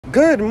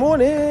Good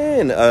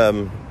morning,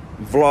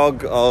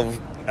 vlog of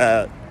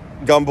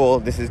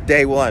Gumball. This is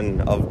day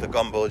one of the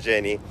Gumball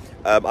journey.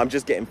 I'm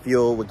just getting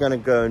fuel. We're gonna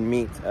go and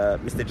meet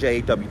Mr.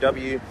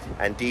 JWW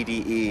and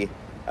DDE.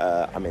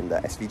 I'm in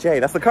the SVJ.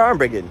 That's the car I'm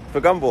bringing for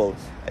Gumball.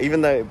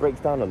 Even though it breaks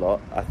down a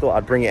lot, I thought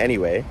I'd bring it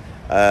anyway.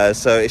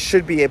 So it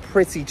should be a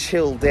pretty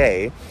chill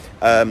day.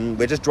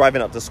 We're just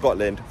driving up to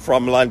Scotland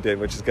from London,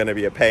 which is going to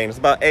be a pain. It's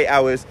about 8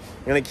 hours.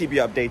 I'm going to keep you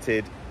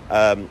updated.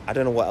 I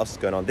don't know what else is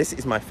going on. This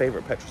is my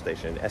favorite petrol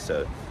station,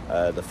 Esso.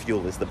 The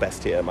fuel is the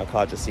best here. My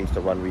car just seems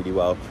to run really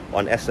well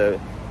on Esso.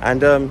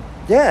 And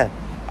yeah,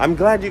 I'm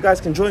glad you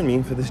guys can join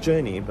me for this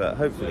journey, but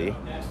hopefully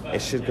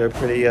it should go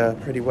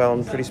pretty well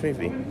and pretty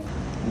smoothly.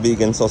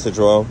 Vegan sausage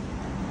roll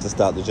to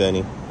start the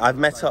journey. I've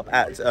met up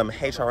at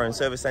HRN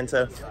Service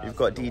Centre. We've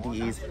got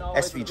DDE's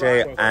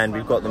SVJ and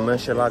we've got the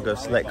Murcielago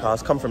select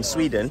cars come from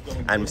Sweden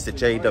and Mr.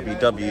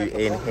 JWW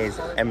in his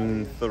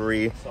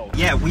M3.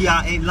 Yeah, we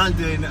are in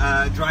London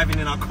driving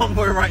in our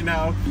Convoy right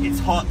now. It's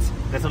hot,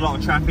 there's a lot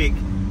of traffic,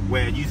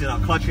 we're using our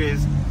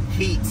clutches,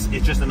 heat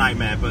is just a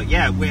nightmare, but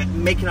yeah, we're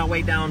making our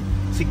way down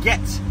to get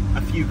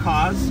a few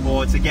cars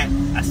or to get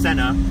a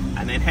Senna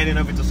and then heading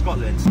over to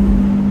Scotland.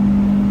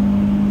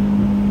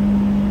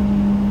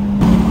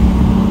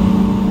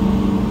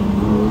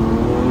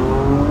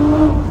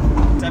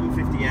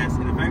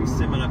 750S in a very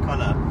similar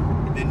colour,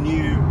 the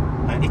new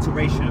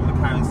iteration of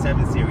McLaren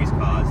 7 Series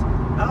cars.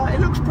 It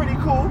looks pretty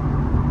cool.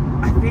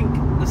 I think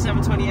the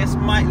 720S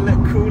might look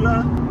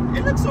cooler.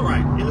 It looks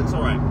alright. It looks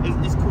alright.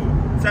 It's cool.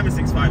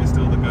 765 is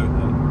still the GOAT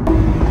though.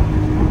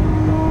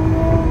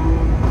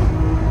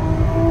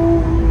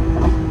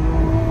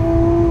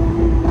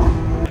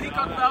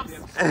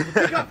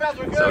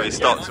 So we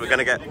stopped. We're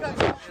gonna get.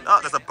 Oh,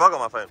 there's a bug on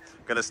my phone.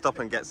 We're gonna stop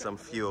and get some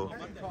fuel.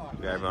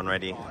 We got everyone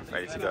ready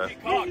to go.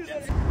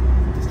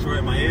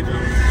 Destroying my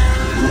eardrums.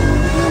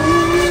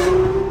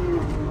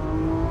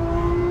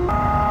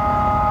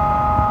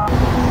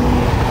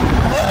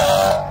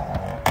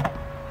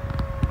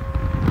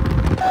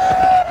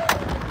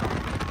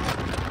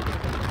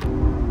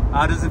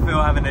 How does it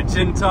feel having a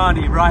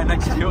Gintani right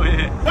next to your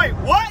ear? Wait,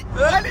 what?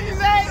 What did you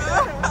say?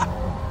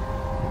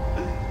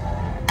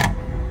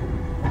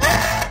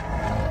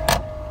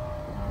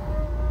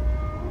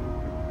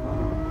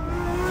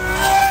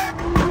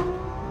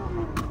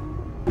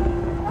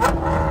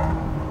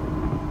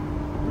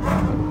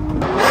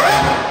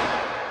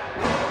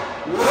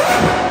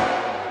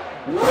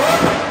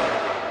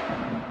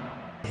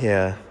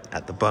 Here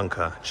at the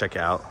bunker, check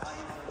it out,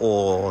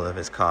 all of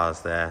his cars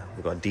there.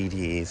 We've got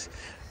DDEs,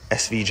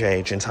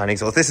 SVJ, Gintani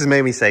exhaust. This has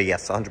made me say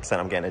yes, 100%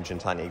 I'm getting a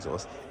Gintani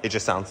exhaust. It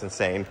just sounds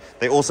insane.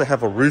 They also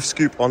have a roof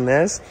scoop on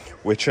theirs,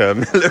 which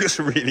looks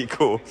really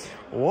cool.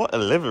 What a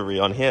livery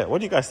on here. What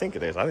do you guys think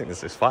of this? I think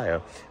this is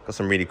fire. Got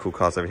some really cool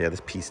cars over here.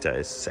 This Pista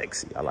is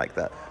sexy, I like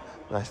that.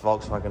 Nice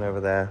Volkswagen over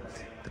there.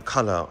 The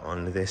color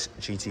on this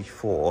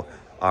GT4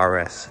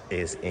 RS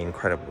is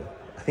incredible.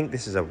 I think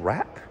this is a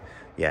wrap.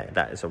 Yeah,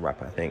 that is a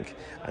wrap, I think.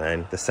 And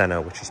then the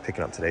Senna, which he's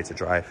picking up today to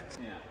drive.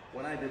 Yeah.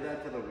 When I did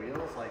that to the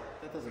wheels, like,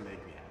 that doesn't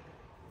make me happy.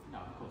 No,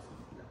 of course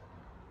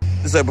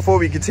not. So before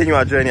we continue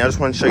our journey, I just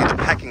want to show you the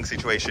packing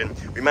situation.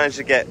 We managed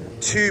to get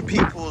 2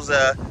 people's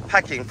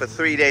packing for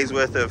 3 days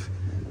worth of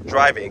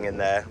driving in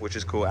there, which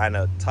is cool, and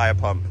a tire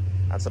pump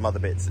and some other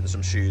bits and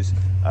some shoes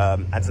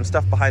and some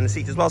stuff behind the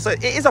seats as well. So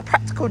it is a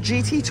practical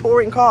GT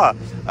touring car.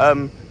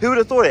 Who would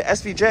have thought it?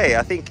 SVJ,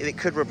 I think it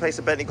could replace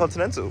a Bentley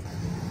Continental.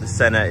 The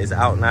Senna is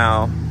out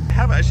now. I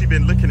haven't actually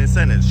been looking at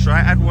Sennas. Should I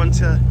add one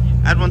to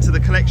the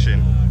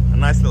collection? A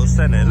nice little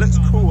Senna. It looks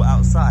cool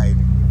outside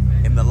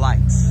in the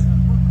lights.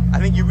 I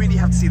think you really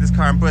have to see this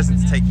car in person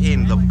to take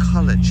in the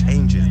color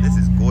changes. This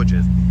is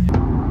gorgeous.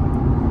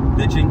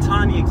 The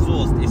Gintani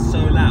exhaust is so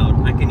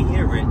loud, I can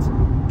hear it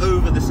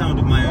over the sound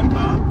of my own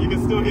car. You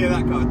can still hear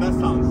that car. That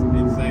sounds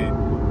insane.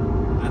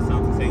 That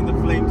sounds insane.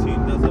 The flame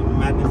tune does a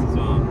madness as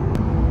well.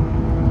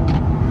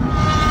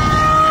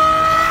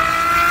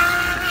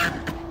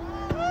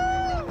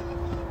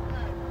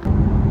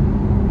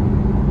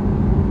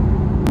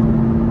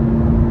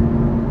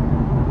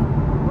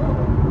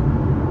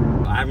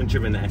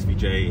 Driven the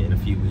SVJ in a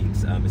few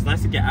weeks. It's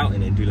nice to get out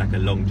in it and do like a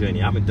long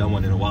journey. I haven't done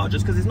one in a while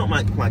just because it's not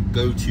my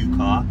go-to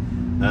car.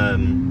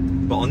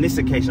 But on this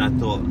occasion I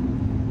thought,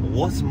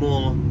 what's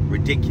more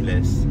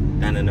ridiculous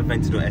than an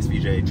Aventador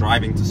SVJ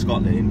driving to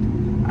Scotland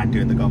and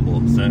doing the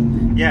Gumball? So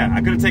yeah, I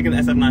could have taken the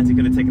SF90,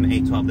 could have taken the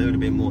 812. They would have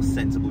been more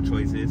sensible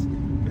choices.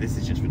 But this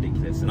is just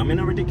ridiculous, and I'm in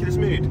a ridiculous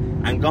mood.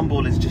 And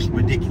Gumball is just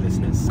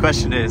ridiculousness.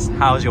 Question is,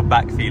 how's your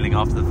back feeling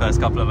after the first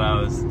couple of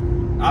hours?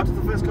 After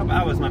the first couple of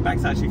hours, my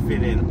back's actually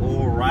feeling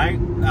all right.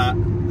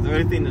 The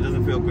only thing that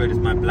doesn't feel good is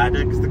my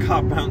bladder because the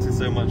car bounces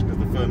so much because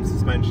of the firm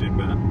suspension.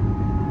 But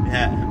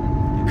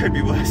yeah, it could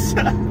be worse.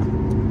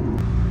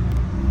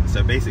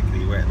 So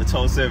basically, we're at the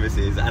toll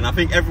services, and I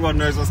think everyone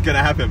knows what's going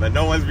to happen, but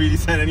no one's really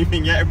said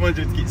anything yet. Everyone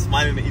just keeps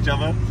smiling at each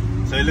other.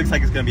 So it looks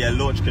like it's going to be a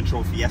launch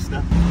control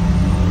fiesta.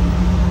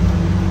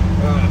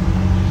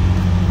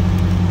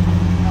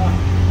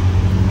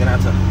 Gonna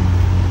have to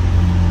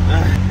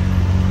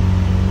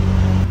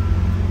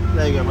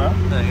There you go, bro.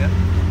 There you go.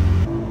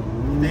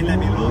 They let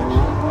me launch.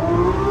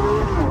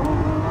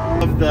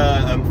 Of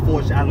the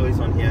forged alloys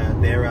on here,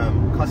 they're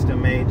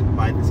custom made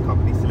by this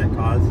company, Select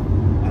Cars.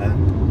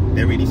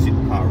 They really suit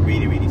the car,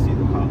 really suit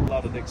the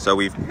car. So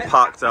we've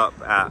parked up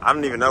at, I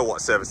don't even know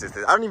what service is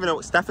this. I don't even know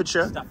what,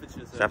 Staffordshire?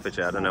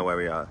 Staffordshire, I don't know where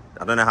we are.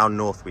 I don't know how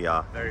north we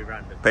are. Very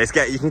random. But it's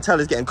you can tell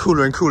it's getting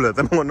cooler and cooler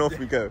the more north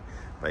we go.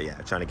 But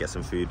yeah, trying to get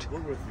some food. We're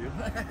with you.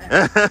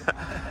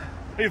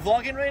 Are you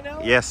vlogging right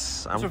now?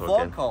 Yes, I'm vlogging.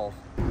 vlogging. Vlog call.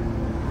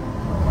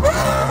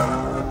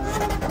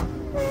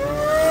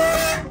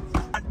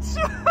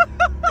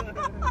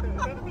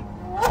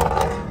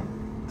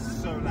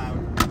 So loud.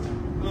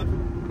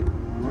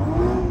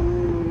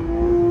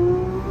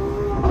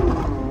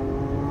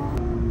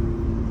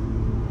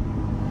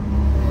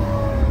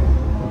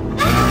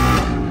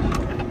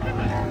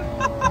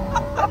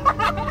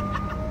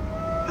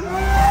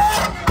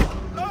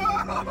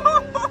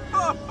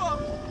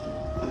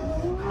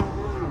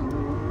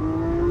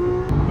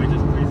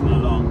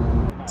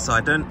 So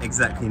I don't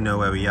exactly know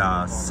where we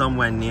are,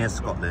 somewhere near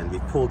Scotland.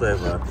 We've pulled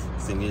over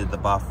because we needed the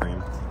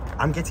bathroom.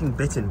 I'm getting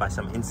bitten by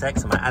some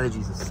insects and my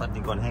allergies have suddenly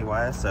gone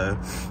haywire, so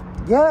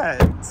yeah,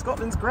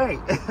 Scotland's great.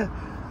 We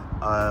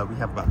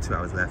have about 2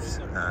 hours left.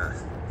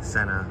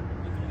 Senna,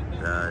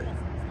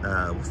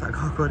 what's that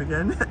car called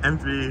again?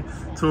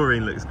 M3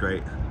 Touring looks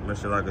great.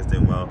 Murcielago's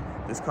doing well.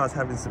 This car's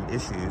having some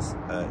issues.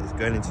 It's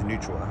going into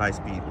neutral at high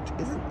speed, which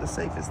isn't the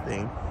safest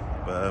thing,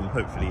 but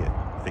hopefully it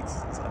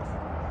fixes itself.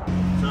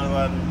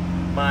 So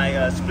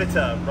my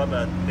splitter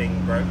rubber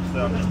thing broke,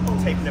 so I'm just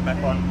taping it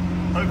back on.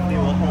 Hopefully it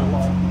will hold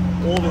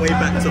all the way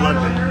back to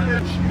London.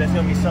 There's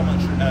going to be so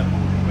much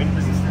wind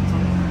resistance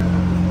on it.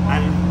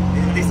 And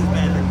this is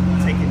better than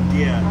taking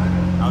gear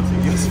out to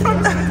your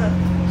splitter.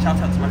 Shout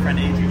out to my friend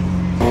Adrian.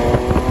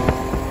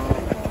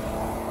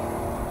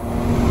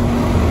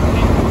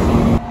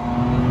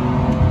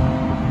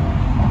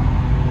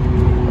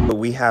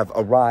 We have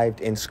arrived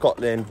in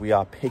Scotland. We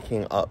are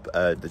picking up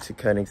the 2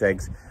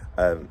 Koenigsegg's.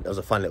 It was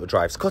a fun little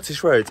drive.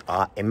 Scottish roads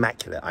are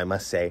immaculate, I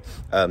must say.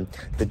 The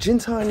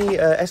Gintani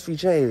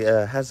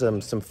SVJ has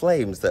some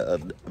flames that are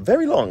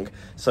very long,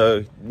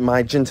 so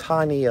my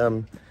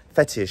Gintani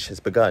fetish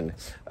has begun.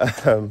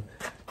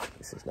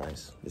 This is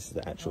nice. This is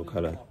the actual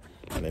colour,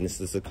 and then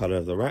this is the colour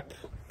of the wrap.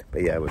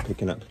 But yeah, we're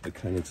picking up the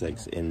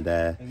Koenigsegg's in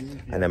there,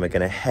 and then we're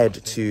going to head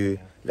to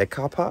the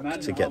car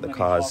park to get the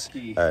cars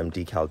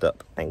decaled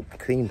up and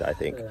cleaned, I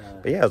think.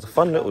 But yeah, it was a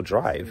fun little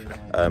drive,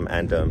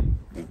 and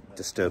we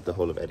disturbed the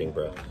whole of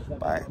Edinburgh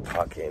by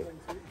parking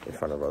in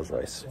front of Rolls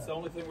Royce.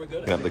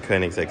 Picking up the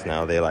Koenigsegg's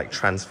now, they're like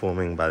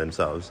transforming by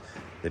themselves.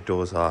 The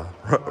doors are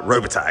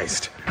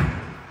robotized.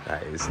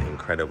 That is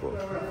incredible.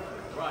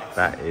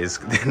 That is,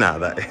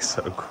 that is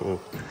so cool.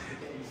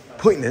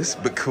 Pointless,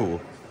 but cool.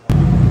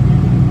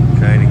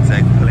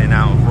 Koenigsegg pulling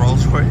out of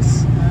Rolls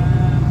Royce.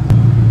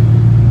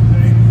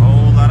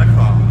 Whole lot of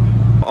car.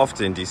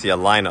 Often do you see a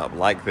lineup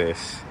like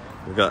this?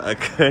 We've got a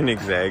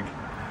Koenigsegg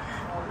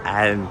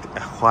and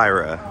a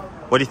Huayra.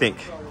 What do you think?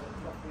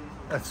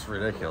 That's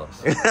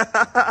ridiculous.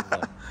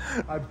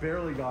 I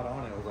barely got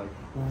on it. I was like,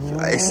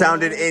 whoa. It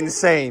sounded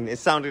insane. It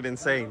sounded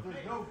insane.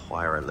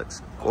 Huayra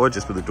looks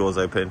gorgeous with the doors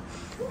open.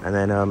 And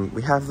then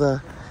we have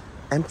the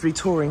M3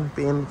 Touring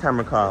being the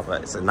camera car,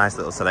 but it's a nice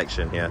little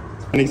selection here.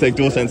 Koenigsegg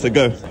door sensor,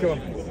 go. Go on.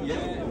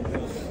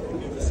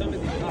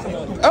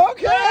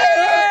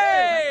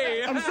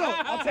 Okay! I'm so,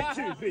 I'll take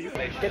 2, please.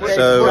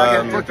 So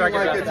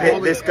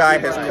this guy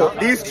has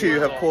these 2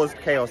 have caused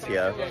chaos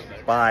here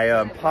by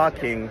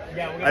parking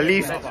at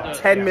least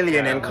 10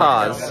 million in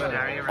cars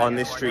on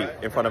this street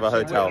in front of a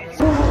hotel.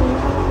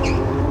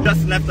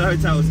 Just left the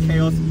hotel, it was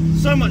chaos.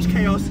 So much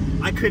chaos,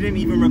 I couldn't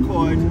even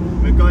record.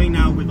 We're going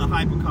now with the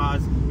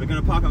hypercars. We're going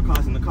to park our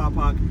cars in the car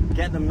park,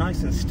 get them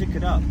nice and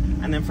stickered up.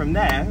 And then from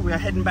there, we are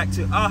heading back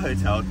to our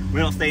hotel. We're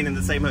not staying in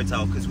the same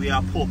hotel because we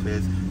are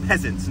paupers,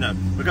 peasants. No,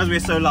 because we're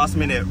so last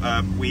minute,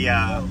 we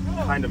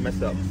kind of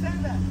messed up.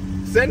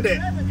 Send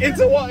it!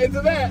 Into what?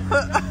 Into there!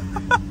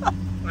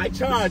 I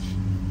charge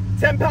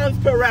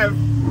 £10 per rev.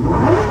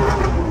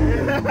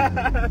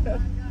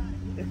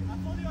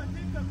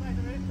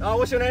 Oh,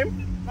 what's your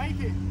name?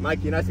 Mikey.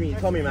 Mikey, nice to meet you.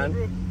 Tomi, man.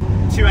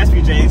 2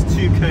 SVJs,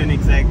 2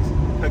 Koenigseggs,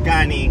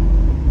 Pagani.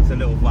 It's a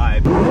little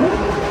vibe.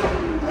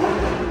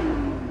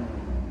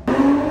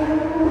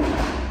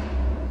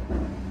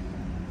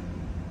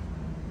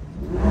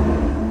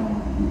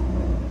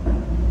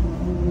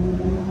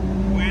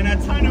 We're in a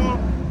tunnel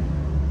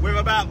with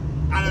about,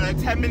 I don't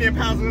know, 10 million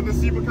pounds worth of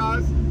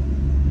supercars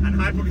and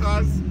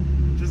hypercars.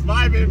 Just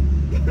vibing.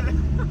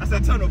 That's a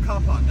tunnel car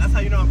park. That's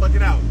how you know I'm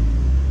bugging out.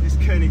 This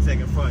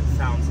Koenigsegg in front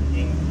sounds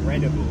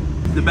incredible.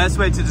 The best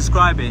way to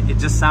describe it, it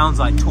just sounds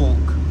like talk.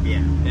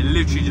 Yeah. It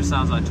literally just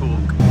sounds like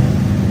talk.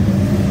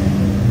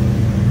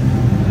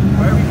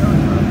 Where are we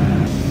going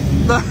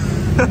from?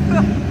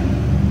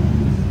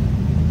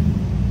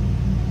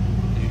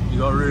 You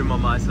got room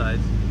on my side.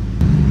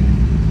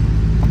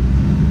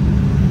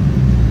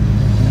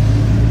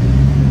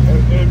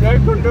 If they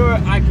can do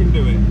it, I can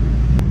do it.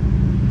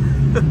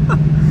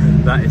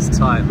 That is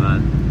time,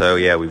 man. So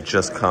yeah, we've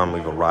just come,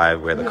 we've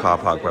arrived, we're at the car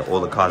park where all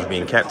the cars are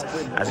being kept.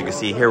 As you can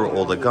see, here are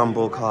all the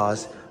Gumball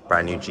cars.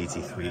 Brand new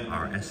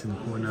GT3-RS in the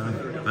corner.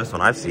 First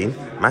one I've seen.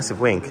 Massive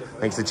wing.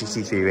 Makes the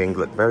GT3 wing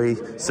look very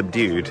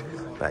subdued.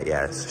 But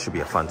yeah, it should be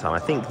a fun time. I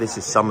think this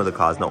is some of the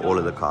cars, not all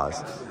of the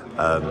cars.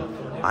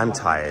 I'm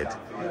tired.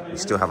 We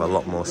still have a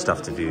lot more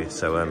stuff to do.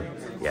 So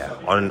yeah,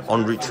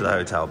 en route to the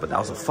hotel. But that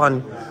was a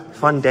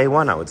fun day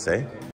one, I would say.